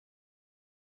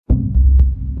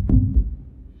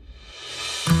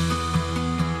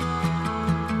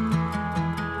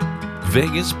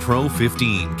Vegas Pro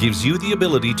 15 gives you the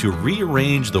ability to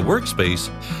rearrange the workspace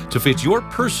to fit your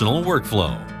personal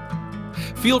workflow.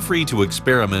 Feel free to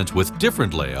experiment with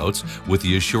different layouts with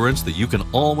the assurance that you can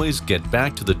always get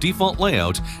back to the default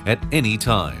layout at any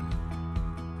time.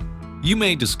 You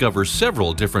may discover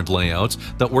several different layouts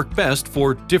that work best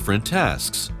for different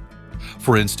tasks.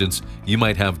 For instance, you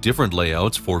might have different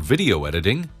layouts for video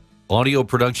editing, audio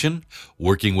production,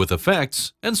 working with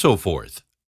effects, and so forth.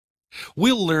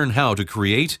 We'll learn how to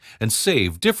create and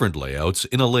save different layouts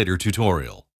in a later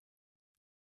tutorial.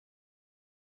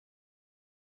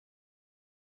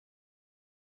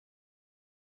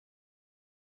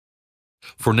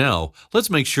 For now, let's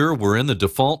make sure we're in the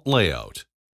default layout.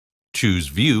 Choose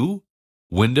View,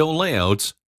 Window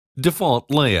Layouts, Default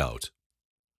Layout.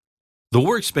 The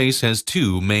workspace has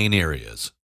two main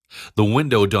areas: the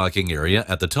window docking area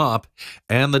at the top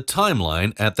and the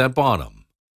timeline at the bottom.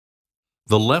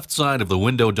 The left side of the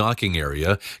window docking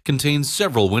area contains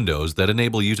several windows that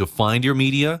enable you to find your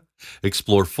media,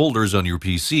 explore folders on your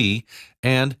PC,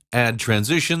 and add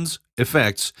transitions,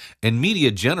 effects, and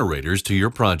media generators to your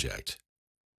project.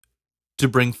 To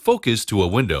bring focus to a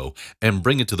window and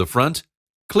bring it to the front,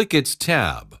 click its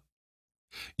tab.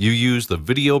 You use the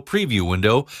video preview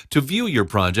window to view your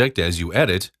project as you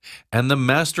edit, and the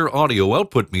master audio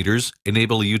output meters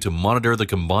enable you to monitor the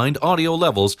combined audio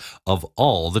levels of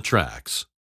all the tracks.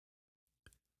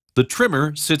 The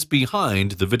trimmer sits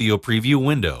behind the video preview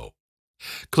window.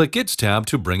 Click its tab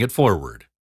to bring it forward.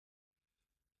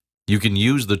 You can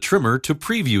use the trimmer to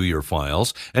preview your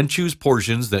files and choose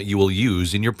portions that you will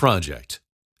use in your project.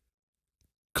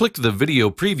 Click the Video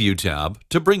Preview tab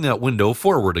to bring that window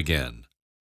forward again.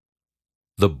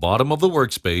 The bottom of the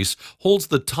workspace holds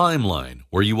the timeline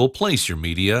where you will place your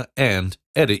media and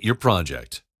edit your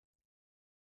project.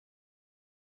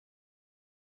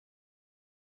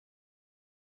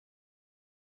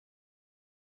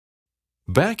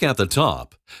 Back at the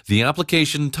top, the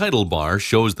application title bar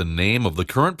shows the name of the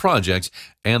current project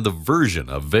and the version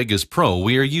of Vegas Pro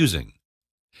we are using.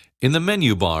 In the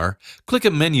menu bar, click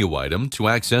a menu item to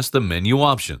access the menu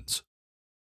options.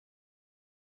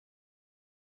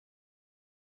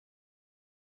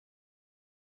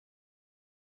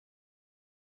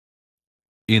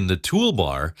 In the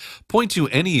toolbar, point to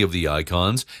any of the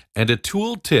icons and a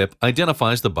tool tip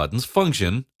identifies the button's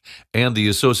function and the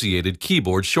associated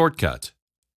keyboard shortcut.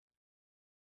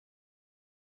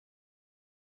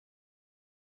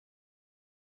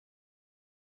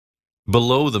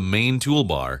 Below the main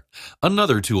toolbar,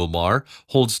 another toolbar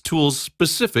holds tools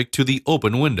specific to the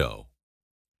open window.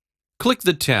 Click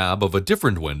the tab of a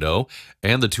different window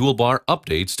and the toolbar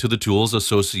updates to the tools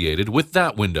associated with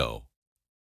that window.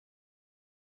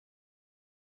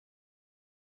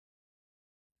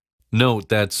 Note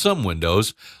that some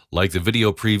windows, like the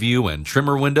video preview and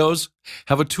trimmer windows,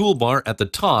 have a toolbar at the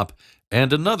top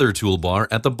and another toolbar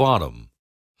at the bottom.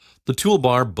 The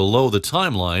toolbar below the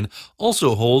timeline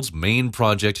also holds main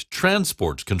project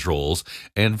transport controls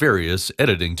and various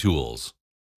editing tools.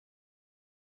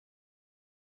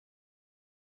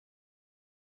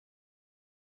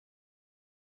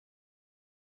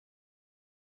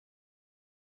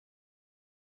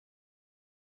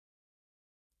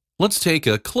 Let's take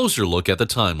a closer look at the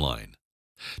timeline.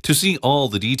 To see all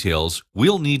the details,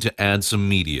 we'll need to add some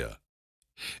media.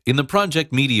 In the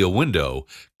Project Media window,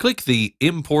 click the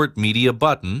Import Media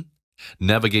button,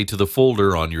 navigate to the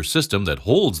folder on your system that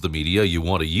holds the media you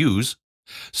want to use,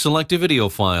 select a video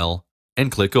file,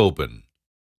 and click Open.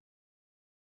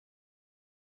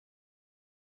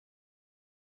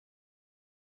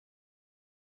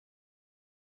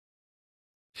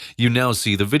 You now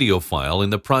see the video file in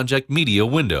the Project Media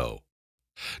window.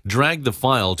 Drag the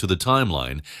file to the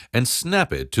timeline and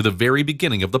snap it to the very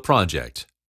beginning of the project.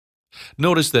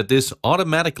 Notice that this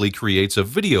automatically creates a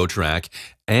video track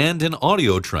and an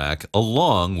audio track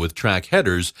along with track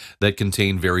headers that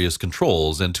contain various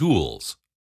controls and tools.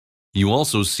 You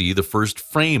also see the first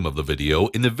frame of the video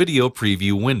in the video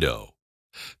preview window.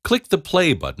 Click the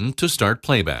play button to start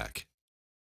playback.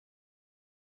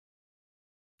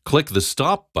 Click the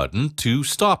stop button to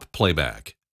stop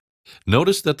playback.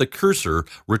 Notice that the cursor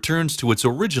returns to its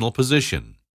original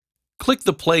position. Click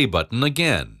the play button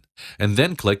again, and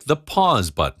then click the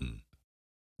pause button.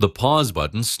 The pause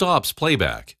button stops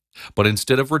playback, but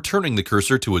instead of returning the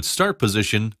cursor to its start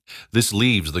position, this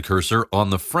leaves the cursor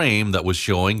on the frame that was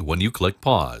showing when you click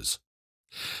pause.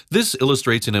 This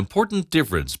illustrates an important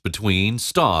difference between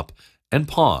stop and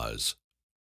pause.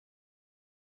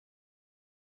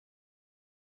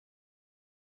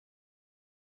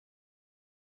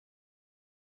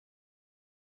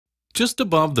 Just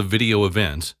above the video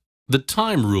event, The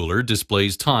time ruler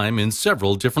displays time in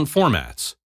several different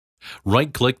formats.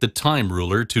 Right-click the time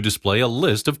ruler to display a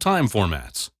list of time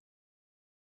formats.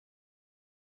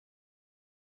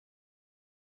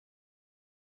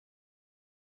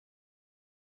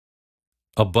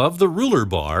 Above the ruler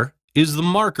bar is the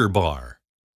marker bar.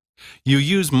 You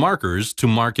use markers to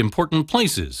mark important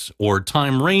places or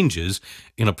time ranges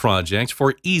in a project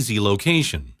for easy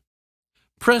location.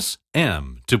 Press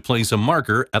M to place a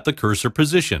marker at the cursor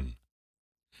position.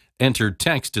 Enter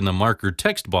text in the marker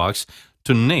text box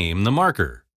to name the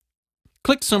marker.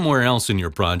 Click somewhere else in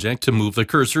your project to move the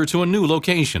cursor to a new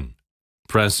location.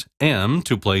 Press M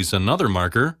to place another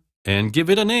marker and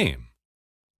give it a name.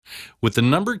 With the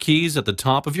number keys at the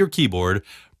top of your keyboard,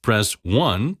 press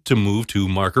 1 to move to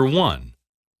marker 1.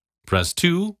 Press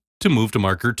 2 to move to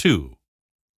marker 2.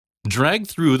 Drag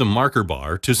through the marker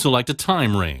bar to select a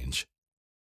time range.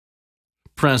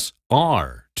 Press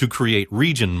R to create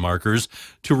region markers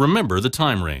to remember the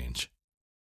time range.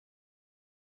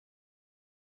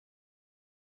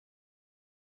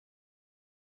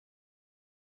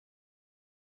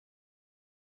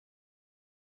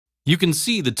 You can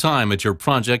see the time at your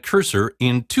project cursor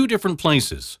in two different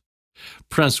places.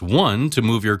 Press 1 to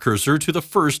move your cursor to the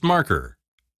first marker.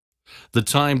 The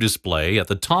time display at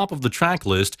the top of the track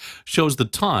list shows the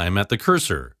time at the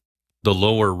cursor. The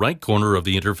lower right corner of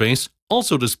the interface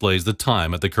also displays the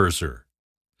time at the cursor.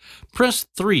 Press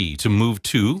 3 to move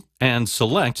to and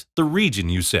select the region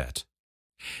you set.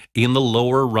 In the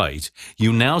lower right,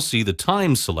 you now see the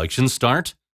time selection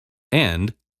start,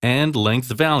 end, and length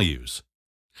values.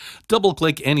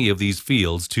 Double-click any of these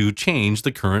fields to change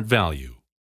the current value.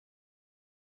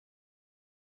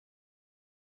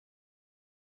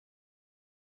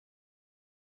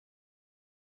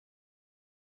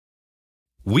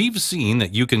 We've seen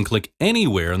that you can click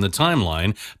anywhere in the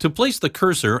timeline to place the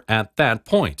cursor at that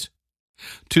point.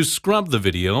 To scrub the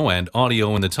video and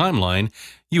audio in the timeline,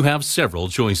 you have several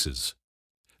choices.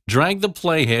 Drag the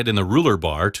playhead in the ruler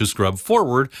bar to scrub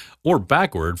forward or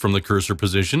backward from the cursor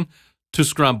position to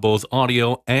scrub both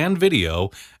audio and video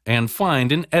and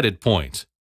find an edit point.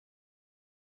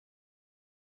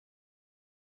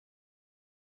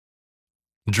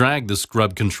 Drag the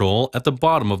scrub control at the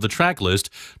bottom of the track list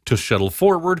to shuttle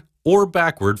forward or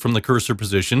backward from the cursor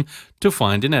position to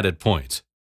find an edit point.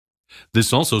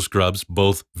 This also scrubs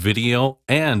both video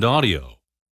and audio.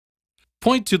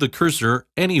 Point to the cursor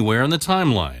anywhere in the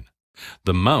timeline.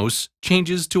 The mouse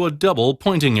changes to a double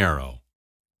pointing arrow.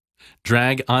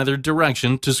 Drag either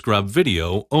direction to scrub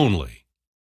video only.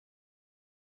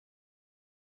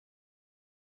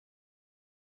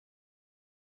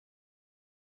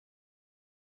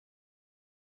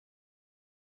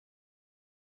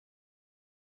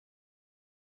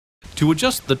 To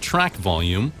adjust the track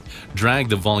volume, drag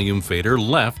the volume fader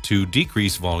left to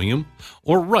decrease volume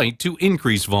or right to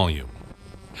increase volume.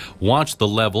 Watch the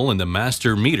level in the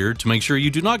master meter to make sure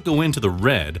you do not go into the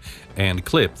red and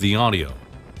clip the audio.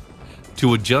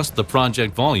 To adjust the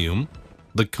project volume,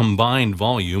 the combined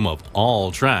volume of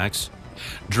all tracks,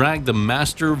 drag the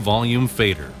master volume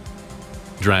fader.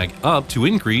 Drag up to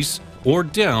increase or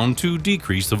down to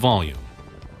decrease the volume.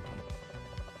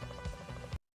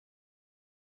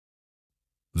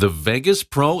 The Vegas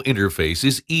Pro interface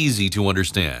is easy to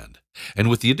understand, and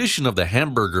with the addition of the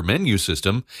hamburger menu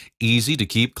system, easy to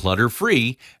keep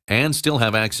clutter-free and still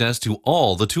have access to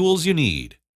all the tools you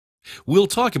need. We'll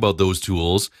talk about those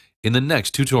tools in the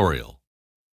next tutorial.